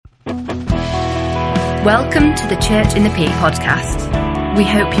Welcome to the Church in the Peak podcast. We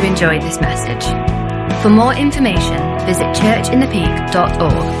hope you enjoyed this message. For more information, visit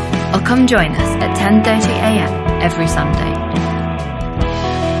churchinthepeak.org or come join us at 10:30 a.m. every Sunday.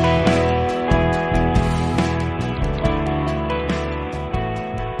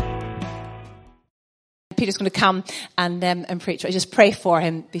 Peter's going to come and preach. I just pray for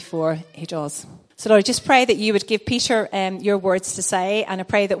him before he does. So Lord, I just pray that you would give Peter your words to say, and I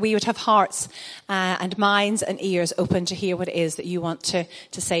pray that we would have hearts and minds and ears open to hear what it is that you want to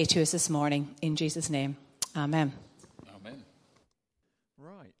say to us this morning. In Jesus' name, amen. Amen.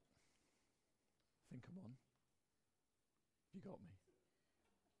 Right. I think I'm on. You got me.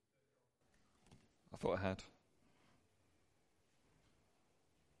 I thought I had.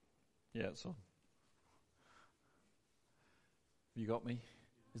 Yeah, it's on. You got me?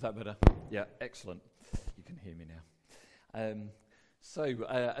 Is that better? Yeah, excellent. You can hear me now.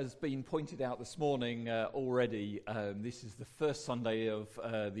 As been pointed out this morning already, this is the first Sunday of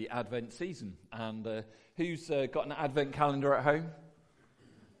the Advent season. And who's got an Advent calendar at home?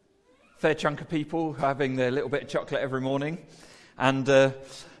 Fair chunk of people having their little bit of chocolate every morning. And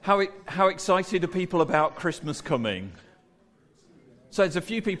how excited are people about Christmas coming? So there's a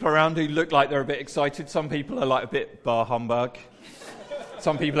few people around who look like they're a bit excited. Some people are like a bit bar humbug.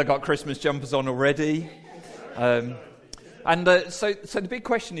 Some people have got Christmas jumpers on already. So the big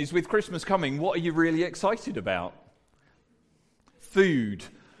question is, with Christmas coming, what are you really excited about? Food.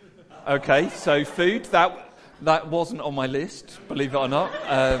 Okay, so food, that wasn't on my list, believe it or not.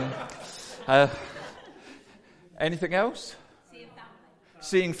 Anything else?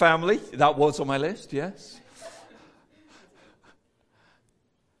 Seeing family, that was on my list, yes.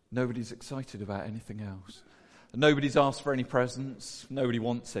 Nobody's excited about anything else. Nobody's asked for any presents. Nobody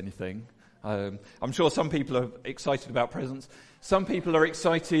wants anything. I'm sure some people are excited about presents. Some people are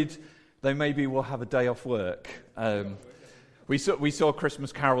excited they maybe will have a day off work. We saw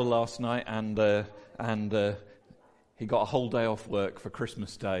Christmas Carol last night, and he got a whole day off work for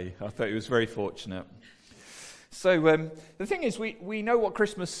Christmas Day. I thought he was very fortunate. So the thing is, we know what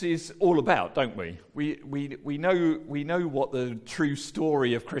Christmas is all about, don't we? We know what the true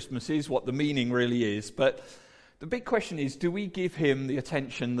story of Christmas is, what the meaning really is. But the big question is, do we give him the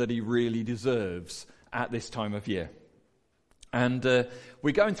attention that he really deserves at this time of year? And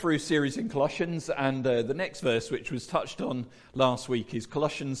we're going through a series in Colossians, and the next verse, which was touched on last week, is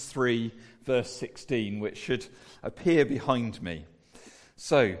Colossians 3, verse 16, which should appear behind me.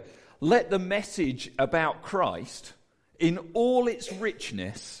 So, let the message about Christ, in all its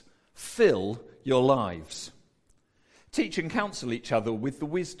richness, fill your lives. Teach and counsel each other with the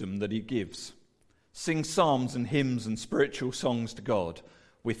wisdom that he gives. Sing psalms and hymns and spiritual songs to God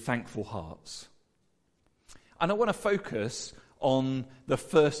with thankful hearts. And I want to focus on the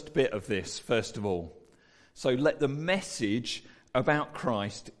first bit of this, first of all. So let the message about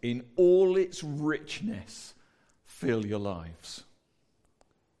Christ, in all its richness, fill your lives.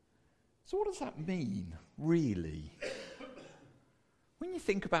 So what does that mean, really? When you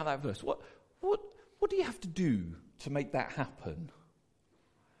think about that verse, what do you have to do to make that happen?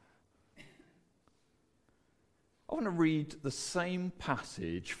 I want to read the same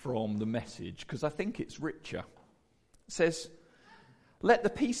passage from the Message, because I think it's richer. It says, let the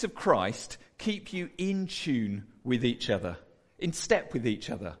peace of Christ keep you in tune with each other, in step with each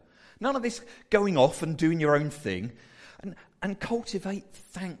other. None of this going off and doing your own thing. And cultivate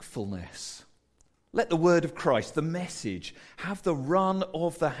thankfulness. Let the word of Christ, the message, have the run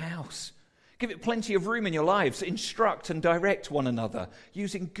of the house. Give it plenty of room in your lives. Instruct and direct one another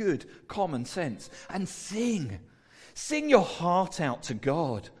using good common sense. And sing. Sing your heart out to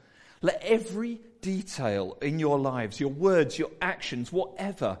God. Let every detail in your lives, your words, your actions,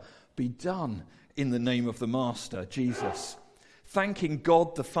 whatever, be done in the name of the Master, Jesus. Thanking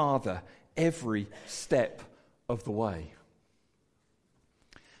God the Father every step of the way.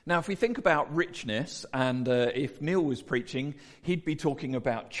 Now, if we think about richness, and if Neil was preaching, he'd be talking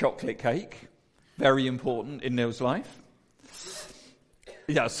about chocolate cake. Very important in Neil's life.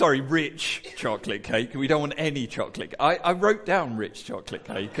 Yeah, sorry, rich chocolate cake. We don't want any chocolate. I wrote down rich chocolate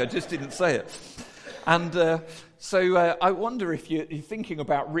cake. I just didn't say it. And so I wonder, if you're thinking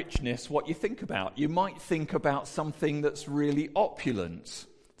about richness, what you think about. You might think about something that's really opulent,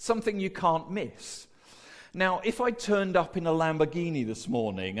 something you can't miss. Now, if I turned up in a Lamborghini this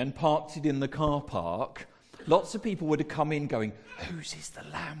morning and parked it in the car park, lots of people would have come in going, whose is the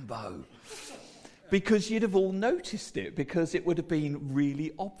Lambo? Because you'd have all noticed it, because it would have been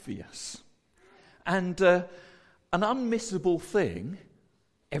really obvious. And an unmissable thing,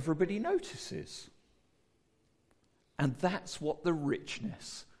 everybody notices. And that's what the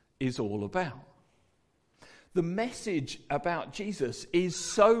richness is all about. The message about Jesus is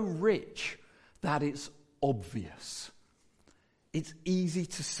so rich that it's obvious. It's easy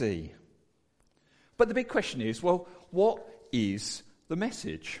to see. But the big question is, well, what is the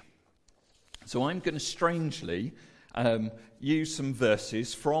message? So I'm going to strangely use some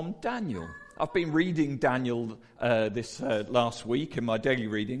verses from Daniel. I've been reading Daniel this last week in my daily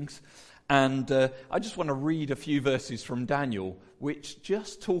readings, and I just want to read a few verses from Daniel which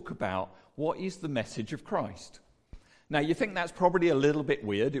just talk about what is the message of Christ. Now, you think that's probably a little bit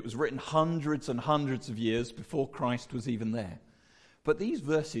weird. It was written hundreds and hundreds of years before Christ was even there. But these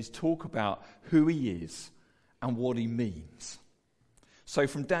verses talk about who he is and what he means. So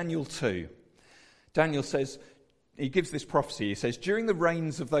from Daniel 2, Daniel says, he gives this prophecy. He says, during the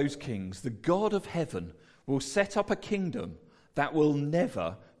reigns of those kings, the God of heaven will set up a kingdom that will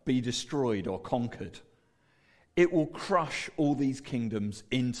never be destroyed or conquered. It will crush all these kingdoms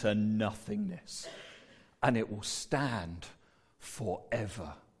into nothingness, and it will stand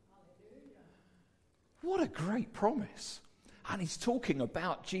forever. What a great promise. And he's talking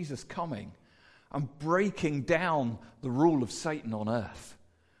about Jesus coming and breaking down the rule of Satan on earth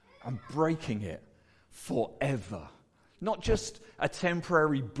and breaking it forever. Not just a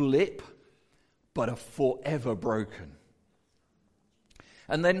temporary blip, but a forever broken.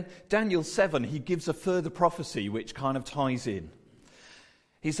 And then Daniel 7, he gives a further prophecy which kind of ties in.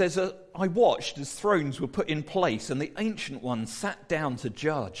 He says, I watched as thrones were put in place and the Ancient One sat down to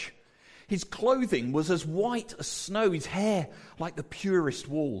judge. His clothing was as white as snow, his hair like the purest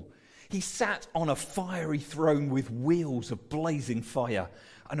wool. He sat on a fiery throne with wheels of blazing fire,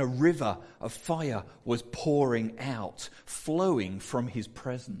 and a river of fire was pouring out, flowing from his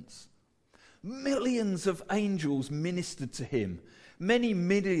presence. Millions of angels ministered to him. Many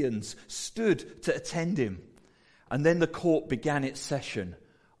millions stood to attend him. And then the court began its session,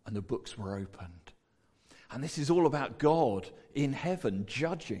 and the books were opened. And this is all about God in heaven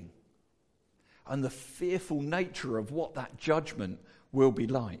judging, and the fearful nature of what that judgment will be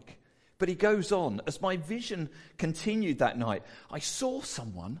like. But he goes on, as my vision continued that night, I saw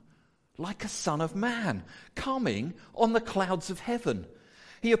someone like a son of man coming on the clouds of heaven.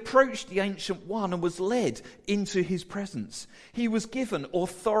 He approached the Ancient One and was led into his presence. He was given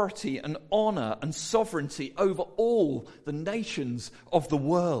authority and honor and sovereignty over all the nations of the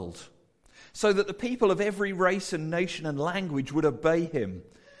world, so that the people of every race and nation and language would obey him.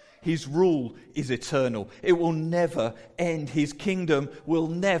 His rule is eternal. It will never end. His kingdom will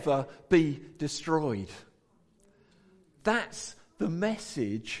never be destroyed. That's the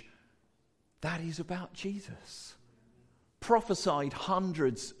message that is about Jesus. Prophesied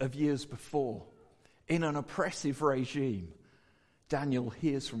hundreds of years before in an oppressive regime, Daniel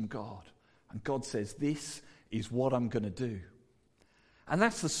hears from God, and God says, this is what I'm going to do. And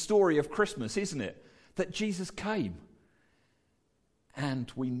that's the story of Christmas, isn't it? That Jesus came.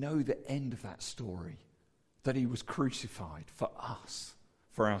 And we know the end of that story, that he was crucified for us,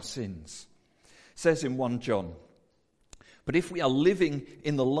 for our sins. It says in 1 John, but if we are living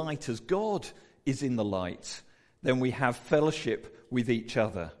in the light as God is in the light, then we have fellowship with each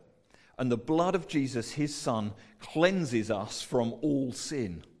other. And the blood of Jesus, his Son, cleanses us from all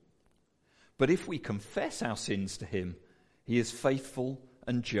sin. But if we confess our sins to him, he is faithful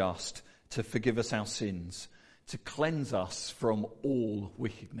and just to forgive us our sins, to cleanse us from all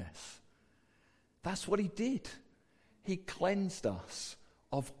wickedness. That's what he did. He cleansed us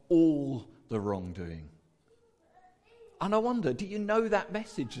of all the wrongdoing. And I wonder, do you know that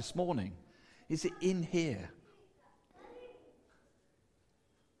message this morning? Is it in here?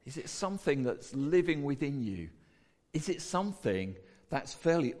 Is it something that's living within you? Is it something that's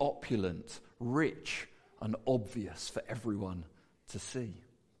fairly opulent, rich, and obvious for everyone to see?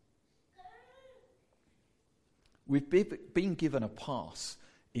 We've been given a pass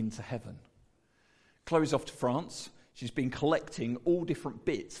into heaven. Chloe's off to France. She's been collecting all different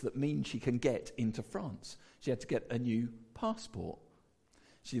bits that mean she can get into France. She had to get a new passport.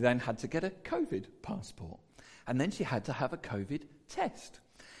 She then had to get a COVID passport. And then she had to have a COVID test.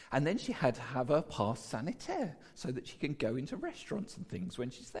 And then she had to have her pass sanitaire so that she can go into restaurants and things when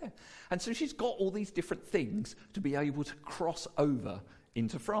she's there. And so she's got all these different things to be able to cross over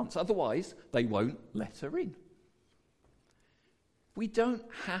into France. Otherwise, they won't let her in. We don't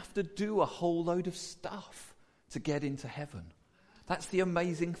have to do a whole load of stuff to get into heaven. That's the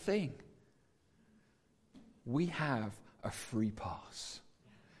amazing thing. We have a free pass.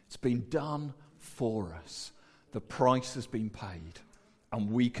 It's been done for us. The price has been paid,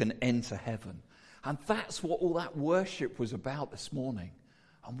 and we can enter heaven. And that's what all that worship was about this morning.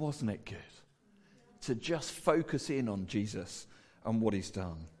 And wasn't it good? To just focus in on Jesus and what he's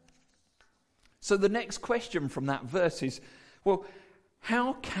done. So the next question from that verse is, well,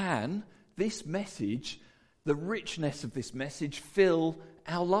 how can this message, the richness of this message, fill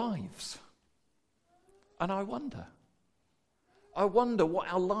our lives? And I wonder what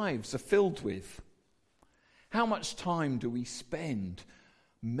our lives are filled with. How much time do we spend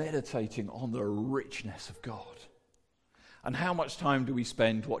meditating on the richness of God? And how much time do we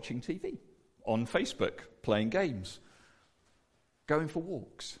spend watching TV, on Facebook, playing games, going for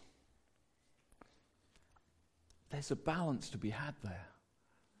walks? There's a balance to be had there.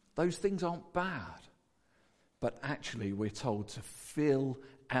 Those things aren't bad. But actually, we're told to fill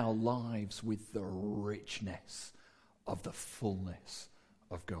our lives with the richness of the fullness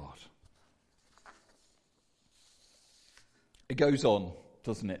of God. It goes on,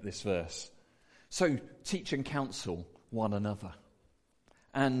 doesn't it, this verse? So, teach and counsel one another.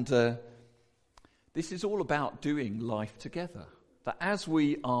 And this is all about doing life together. That as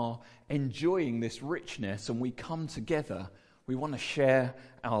we are enjoying this richness and we come together, we want to share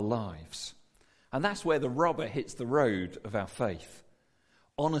our lives. And that's where the rubber hits the road of our faith.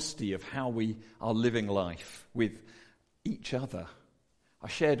 Honesty of how we are living life with each other. I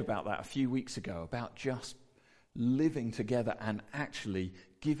shared about that a few weeks ago, about just living together and actually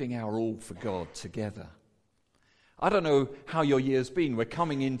giving our all for God together. I don't know how your year's been. We're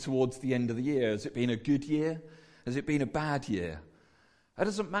coming in towards the end of the year. Has it been a good year? Has it been a bad year? It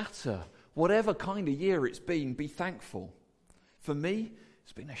doesn't matter. Whatever kind of year it's been, be thankful. For me,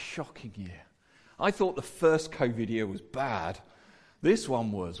 it's been a shocking year. I thought the first COVID year was bad. This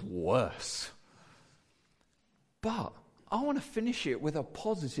one was worse. But I want to finish it with a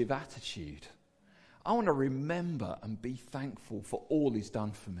positive attitude. I want to remember and be thankful for all He's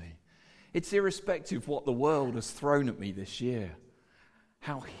done for me. It's irrespective of what the world has thrown at me this year,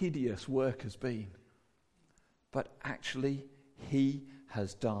 how hideous work has been. But actually, He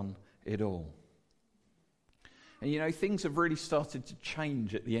has done it all. And you know, things have really started to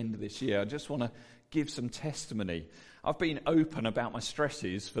change at the end of this year. I just want to give some testimony. I've been open about my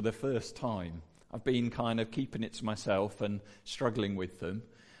stresses for the first time. I've been kind of keeping it to myself and struggling with them.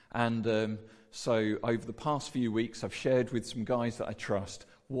 And so over the past few weeks, I've shared with some guys that I trust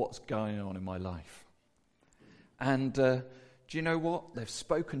what's going on in my life. And do you know what? They've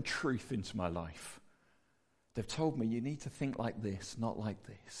spoken truth into my life. They've told me, you need to think like this, not like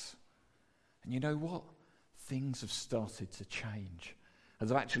this. And you know what? Things have started to change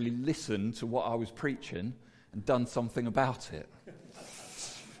as I've actually listened to what I was preaching and done something about it.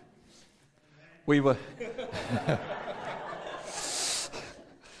 We were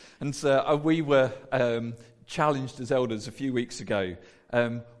challenged as elders a few weeks ago.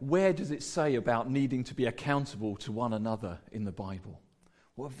 Where does it say about needing to be accountable to one another in the Bible?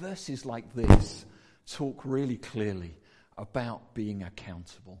 Well, verses like this talk really clearly about being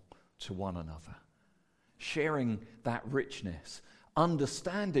accountable to one another. Sharing that richness,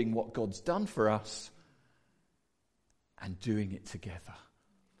 understanding what God's done for us, and doing it together.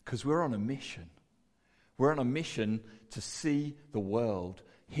 Because we're on a mission. We're on a mission to see the world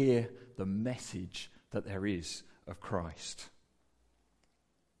hear the message that there is of Christ.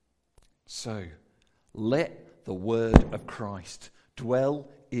 So, let the word of Christ dwell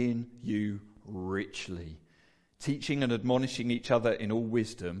in you richly, teaching and admonishing each other in all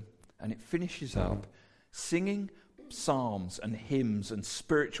wisdom. And it finishes up singing psalms and hymns and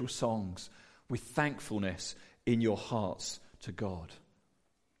spiritual songs with thankfulness in your hearts to God.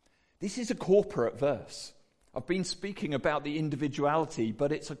 This is a corporate verse. I've been speaking about the individuality,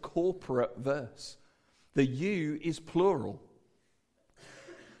 but it's a corporate verse. The you is plural.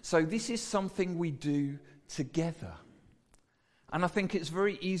 So this is something we do together. And I think it's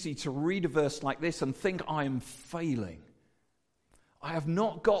very easy to read a verse like this and think I am failing. I have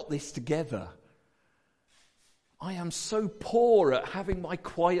not got this together. I am so poor at having my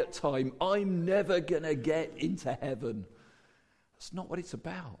quiet time. I'm never going to get into heaven. That's not what it's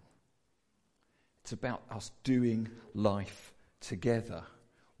about. It's about us doing life together,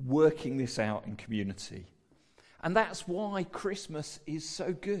 working this out in community. And that's why Christmas is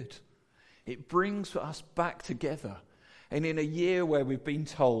so good. It brings us back together. And in a year where we've been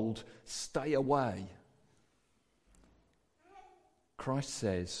told, stay away, Christ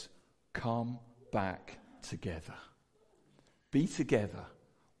says, come back together. Be together,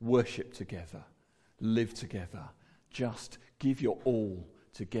 worship together, live together. Just give your all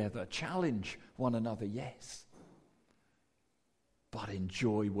together. Challenge one another, yes. But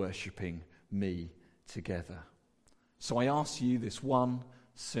enjoy worshipping me together. So I ask you this one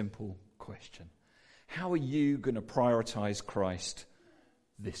simple question. How are you going to prioritize Christ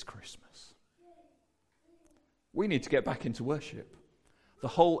this Christmas? We need to get back into worship. the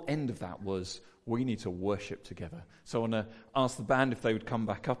whole end of that was we need to worship together. So I want to ask the band if they would come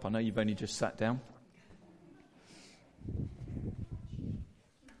back up. I know you've only just sat down.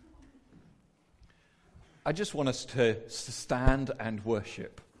 I just want us to stand and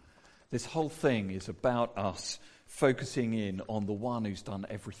worship. This whole thing is about us focusing in on the one who's done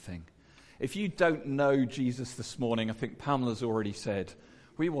everything. If you don't know Jesus this morning, I think Pamela's already said,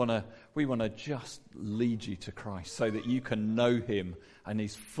 we want to just lead you to Christ so that you can know him and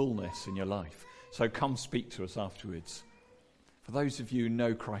his fullness in your life. So come speak to us afterwards. For those of you who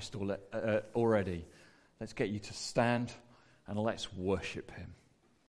know Christ already, let's get you to stand and let's worship him.